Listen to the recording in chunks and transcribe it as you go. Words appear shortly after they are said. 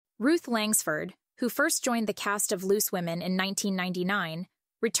Ruth Langsford, who first joined the cast of Loose Women in 1999,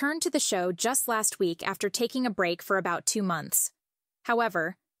 returned to the show just last week after taking a break for about 2 months.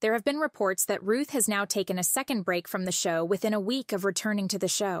 However, there have been reports that Ruth has now taken a second break from the show within a week of returning to the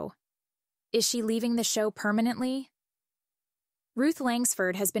show. Is she leaving the show permanently? Ruth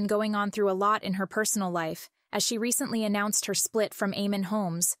Langsford has been going on through a lot in her personal life, as she recently announced her split from Eamon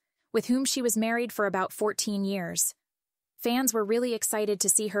Holmes, with whom she was married for about 14 years. Fans were really excited to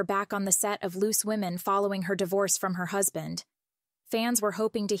see her back on the set of Loose Women following her divorce from her husband. Fans were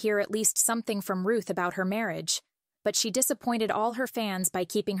hoping to hear at least something from Ruth about her marriage, but she disappointed all her fans by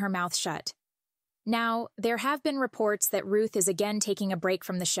keeping her mouth shut. Now, there have been reports that Ruth is again taking a break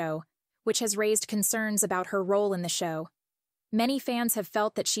from the show, which has raised concerns about her role in the show. Many fans have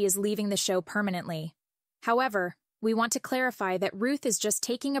felt that she is leaving the show permanently. However, we want to clarify that Ruth is just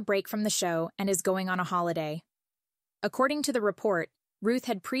taking a break from the show and is going on a holiday. According to the report, Ruth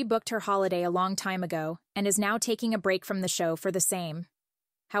had pre-booked her holiday a long time ago and is now taking a break from the show for the same.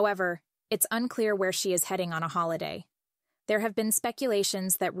 However, it's unclear where she is heading on a holiday. There have been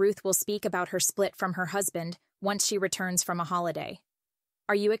speculations that Ruth will speak about her split from her husband once she returns from a holiday.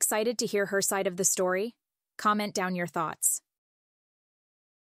 Are you excited to hear her side of the story? Comment down your thoughts.